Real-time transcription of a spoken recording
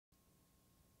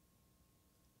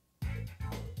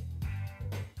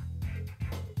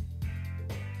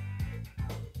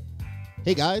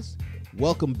Hey guys,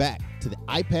 welcome back to the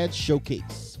iPad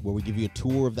Showcase, where we give you a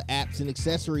tour of the apps and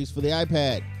accessories for the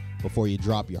iPad before you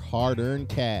drop your hard-earned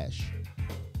cash.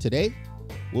 Today,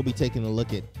 we'll be taking a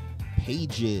look at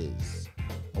Pages,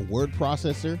 a word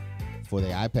processor for the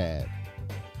iPad.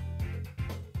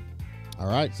 All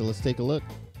right, so let's take a look.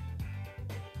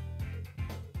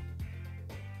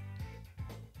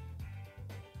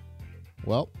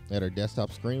 Well, at our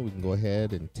desktop screen, we can go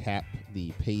ahead and tap the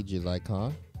Pages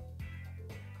icon,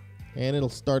 and it'll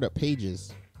start up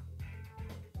Pages.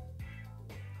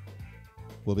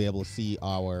 We'll be able to see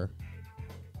our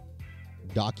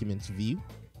documents view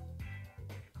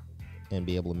and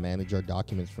be able to manage our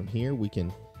documents from here. We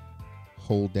can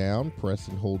press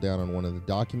and hold down on one of the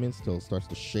documents till it starts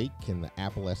to shake in the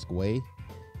Apple-esque way,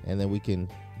 and then we can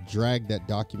drag that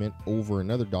document over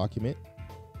another document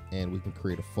and we can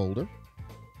create a folder.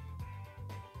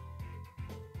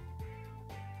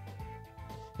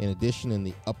 In addition, in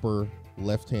the upper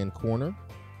left-hand corner,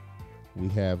 we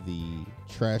have the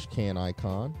trash can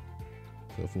icon.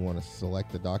 So if we want to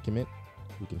select the document,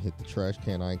 we can hit the trash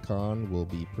can icon. We'll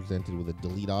be presented with a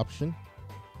delete option.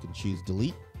 You can choose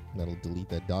delete, and that'll delete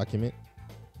that document.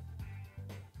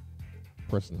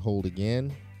 Press and hold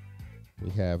again. We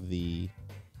have the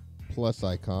plus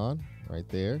icon right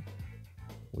there,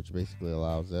 which basically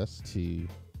allows us to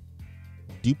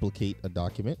duplicate a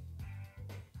document.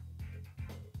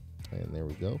 And there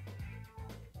we go.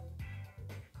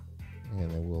 And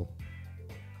then we'll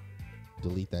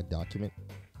delete that document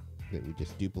that we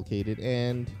just duplicated.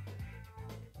 And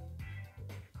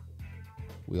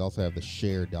we also have the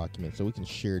share document. So we can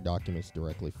share documents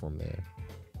directly from there,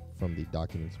 from the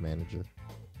Documents Manager.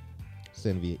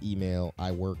 Send via email,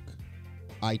 iWork,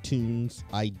 iTunes,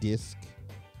 iDisk,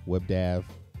 WebDAV,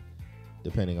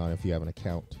 depending on if you have an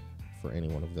account for any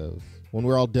one of those. When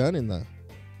we're all done, in the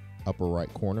upper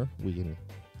right corner, we can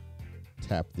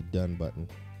tap the Done button.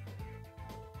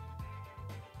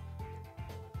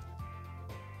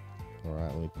 All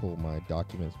right, let me pull my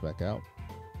documents back out.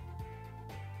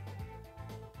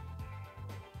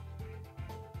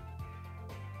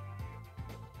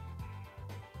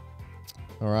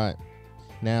 All right,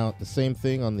 now the same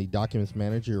thing on the Documents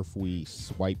Manager. If we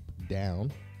swipe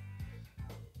down,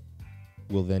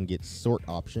 we'll then get sort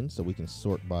options, so we can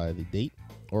sort by the date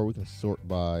or we can sort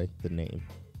by the name,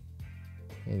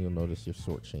 and you'll notice your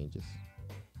sort changes.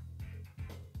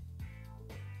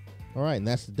 All right, and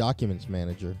that's the Documents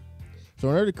Manager. So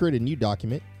in order to create a new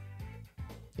document,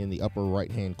 in the upper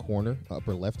right-hand corner,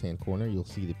 upper left-hand corner, you'll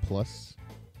see the plus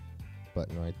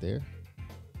button right there.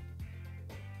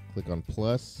 Click on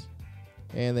plus,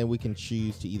 and then we can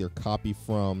choose to either copy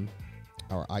from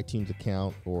our iTunes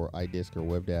account or iDisk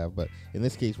or WebDAV, but in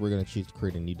this case, we're going to choose to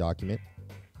create a new document.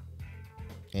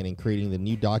 And in creating the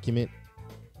new document,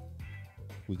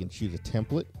 we can choose a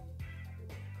template.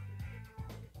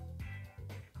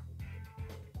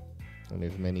 And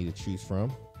there's many to choose from.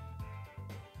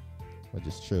 I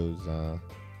just chose, I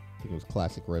think it was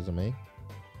Classic Resume.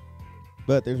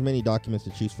 But there's many documents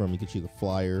to choose from. You can choose a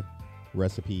flyer,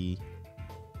 recipe,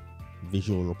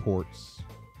 visual reports.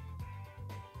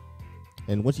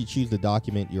 And once you choose the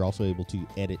document, you're also able to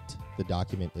edit the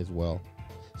document as well.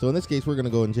 So in this case, we're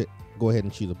going to go ahead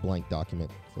and choose a blank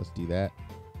document. So let's do that.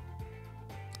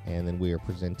 And then we are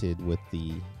presented with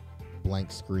the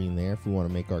blank screen there. If we want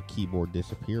to make our keyboard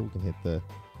disappear, we can hit the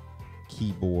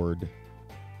keyboard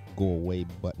go away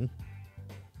button,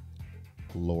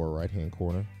 lower right-hand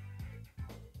corner.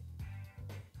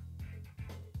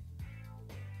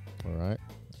 All right.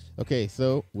 Okay,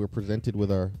 so we're presented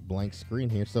with our blank screen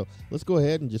here. So let's go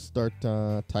ahead and just start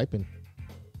typing.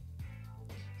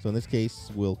 So in this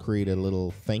case, we'll create a little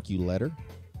thank you letter.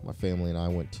 My family and I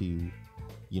went to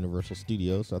Universal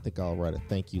Studios, so I think I'll write a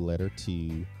thank you letter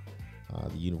to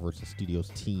the Universal Studios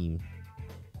team.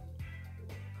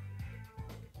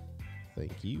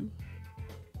 Thank you.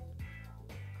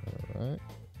 All right.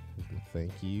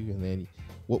 Thank you. And then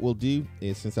what we'll do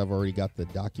is, since I've already got the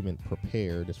document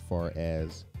prepared as far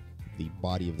as the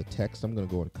body of the text, I'm going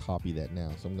to go and copy that now.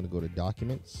 So I'm going to go to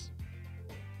Documents,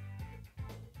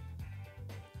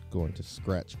 going to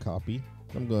Scratch Copy.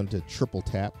 I'm going to triple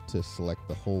tap to select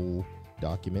the whole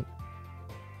document.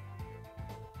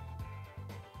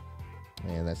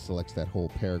 And that selects that whole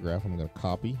paragraph. I'm going to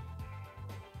copy,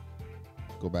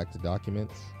 go back to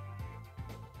Documents,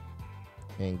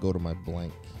 and go to my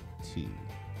blank too.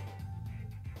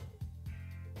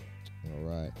 All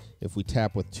right. If we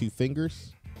tap with two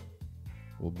fingers,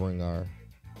 we'll bring our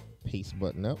paste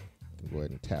button up. You can go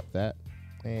ahead and tap that,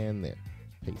 and there,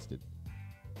 pasted.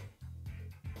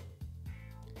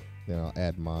 Then I'll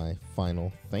add my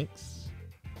final thanks.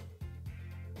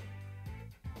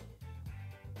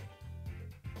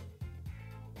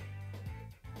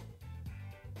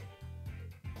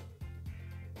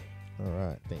 All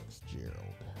right, thanks, Gerald.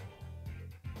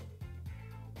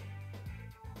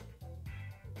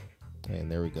 And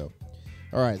there we go.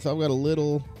 All right, so I've got a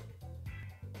little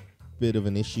bit of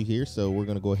an issue here, so we're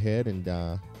going to go ahead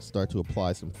and start to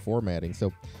apply some formatting.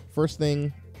 So first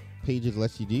thing Pages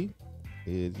lets you do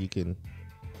is you can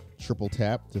triple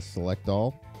tap to select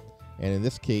all, and in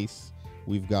this case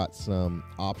we've got some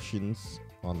options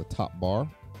on the top bar.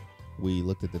 We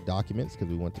looked at the documents because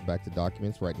we went back to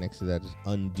documents. Right next to that is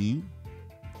undo,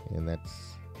 and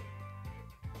that's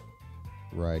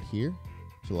right here,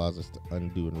 which allows us to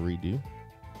undo and redo.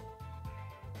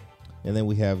 And then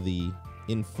we have the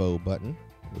info button,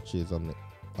 which is on the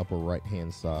upper right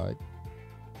hand side,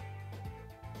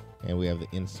 and we have the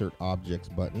insert objects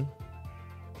button,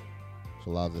 which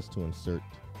allows us to insert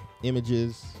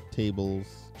images, tables,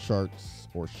 charts,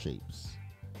 or shapes.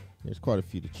 There's quite a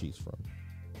few to choose from.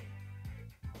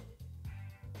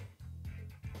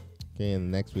 Okay,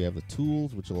 and next we have the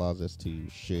tools, which allows us to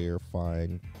share,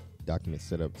 find, document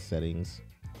setup settings,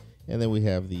 and then we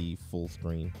have the full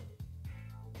screen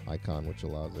icon, which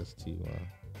allows us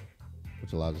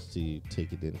to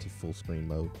take it into full screen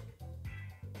mode.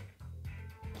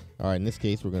 All right, in this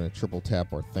case, we're going to triple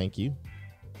tap our thank you.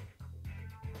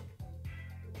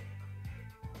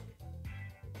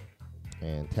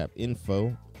 And tap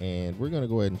info, and we're going to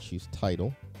go ahead and choose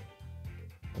title,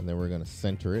 and then we're going to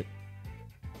center it,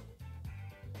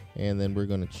 and then we're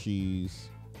going to choose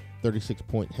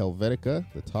 36-point Helvetica,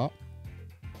 the top,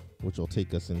 which will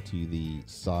take us into the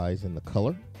size and the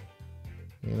color.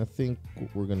 And I think what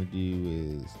we're going to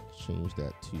do is change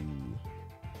that to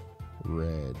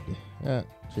red.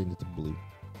 Change it to blue.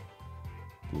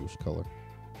 Bluish color.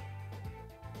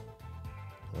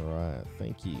 All right,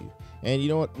 thank you. And you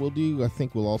know what we'll do? I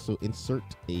think we'll also insert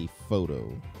a photo.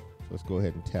 So let's go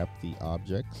ahead and tap the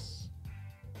objects.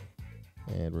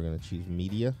 And we're going to choose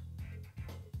media.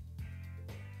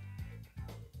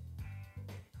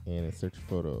 And insert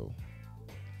photo.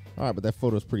 All right, but that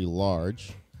photo is pretty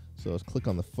large. So let's click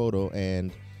on the photo,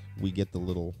 and we get the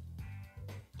little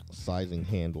sizing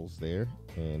handles there,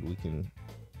 and we can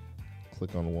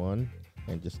click on one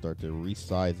and just start to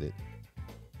resize it.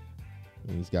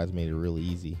 And these guys made it really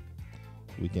easy.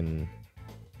 We can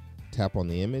tap on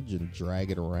the image and drag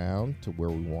it around to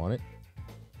where we want it.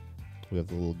 We have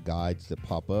the little guides that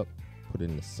pop up. Put it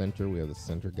in the center. We have the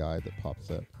center guide that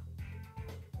pops up.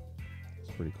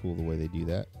 It's pretty cool the way they do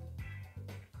that.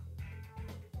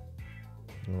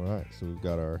 All right, so we've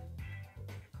got our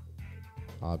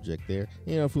object there.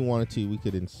 You know, if we wanted to, we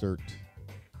could insert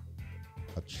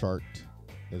a chart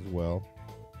as well.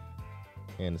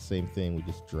 And the same thing, we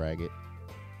just drag it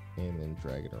and then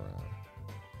drag it around.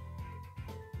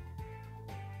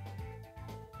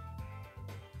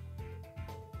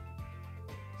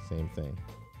 Same thing.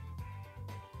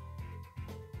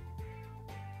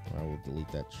 All right, we'll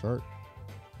delete that chart.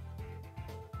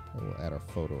 And we'll add our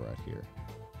photo right here.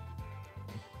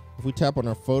 If we tap on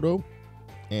our photo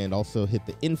and also hit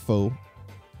the info,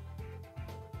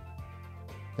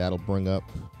 that'll bring up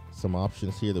some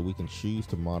options here that we can choose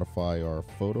to modify our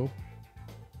photo.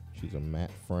 Choose a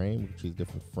matte frame. We can choose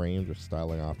different frames or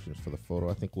styling options for the photo.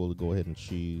 I think we'll go ahead and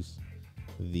choose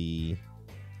the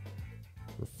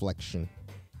reflection.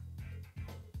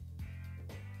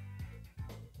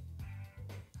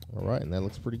 All right, and that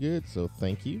looks pretty good, so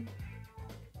thank you.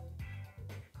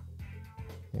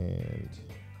 And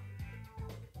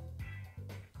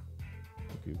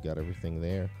we've got everything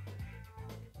there.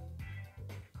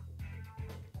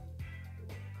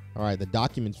 All right, the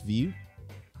documents view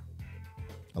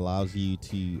allows you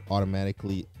to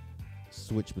automatically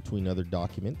switch between other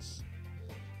documents,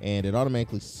 and it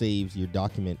automatically saves your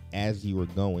document as you are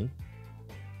going.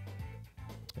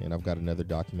 And I've got another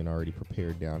document already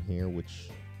prepared down here, which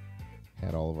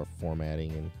had all of our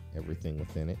formatting and everything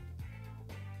within it.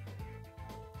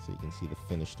 So you can see the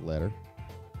finished letter.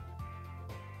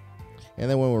 And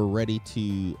then when we're ready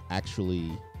to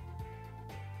actually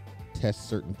test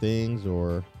certain things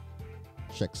or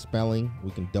check spelling,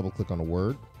 we can double click on a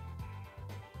word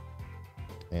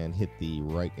and hit the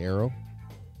right arrow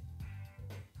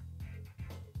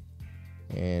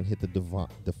and hit the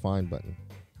define button.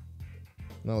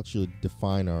 Now let's actually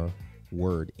define our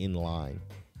word in line.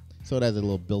 So it has a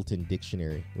little built-in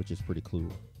dictionary, which is pretty cool.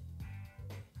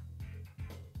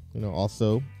 You know,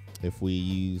 also, if we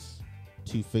use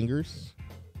 2 fingers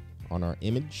on our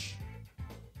image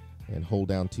and hold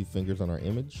down 2 fingers on our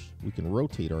image, we can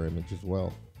rotate our image as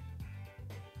well.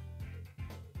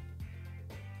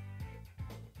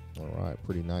 All right,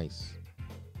 pretty nice.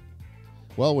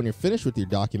 Well, when you're finished with your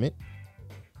document,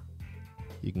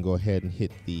 you can go ahead and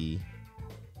hit the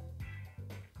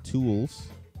tools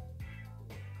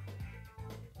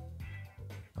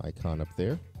icon up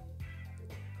there.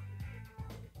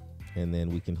 And then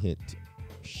we can hit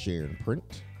share and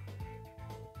print.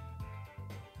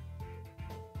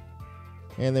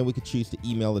 And then we could choose to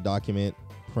email the document,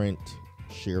 print,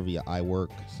 share via iWork,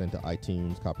 send to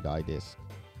iTunes, copy to iDisk.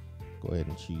 Go ahead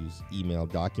and choose email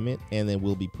document, and then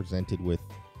we'll be presented with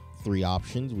 3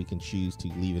 options. We can choose to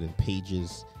leave it in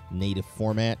Pages native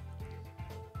format.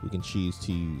 We can choose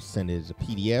to send it as a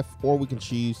PDF, or we can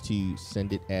choose to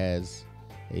send it as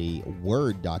a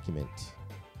Word document.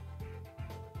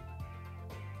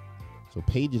 So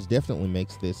Pages definitely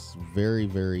makes this very,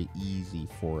 very easy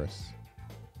for us.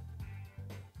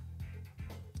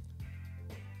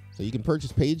 So you can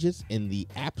purchase Pages in the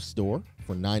App Store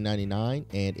for $9.99,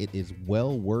 and it is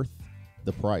well worth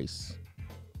the price.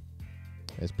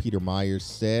 As Peter Myers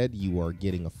said, you are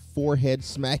getting a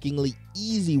forehead-smackingly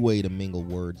easy way to mingle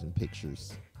words and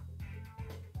pictures.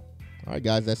 All right,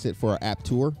 guys, that's it for our app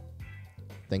tour.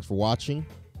 Thanks for watching,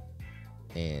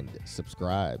 and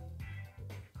subscribe.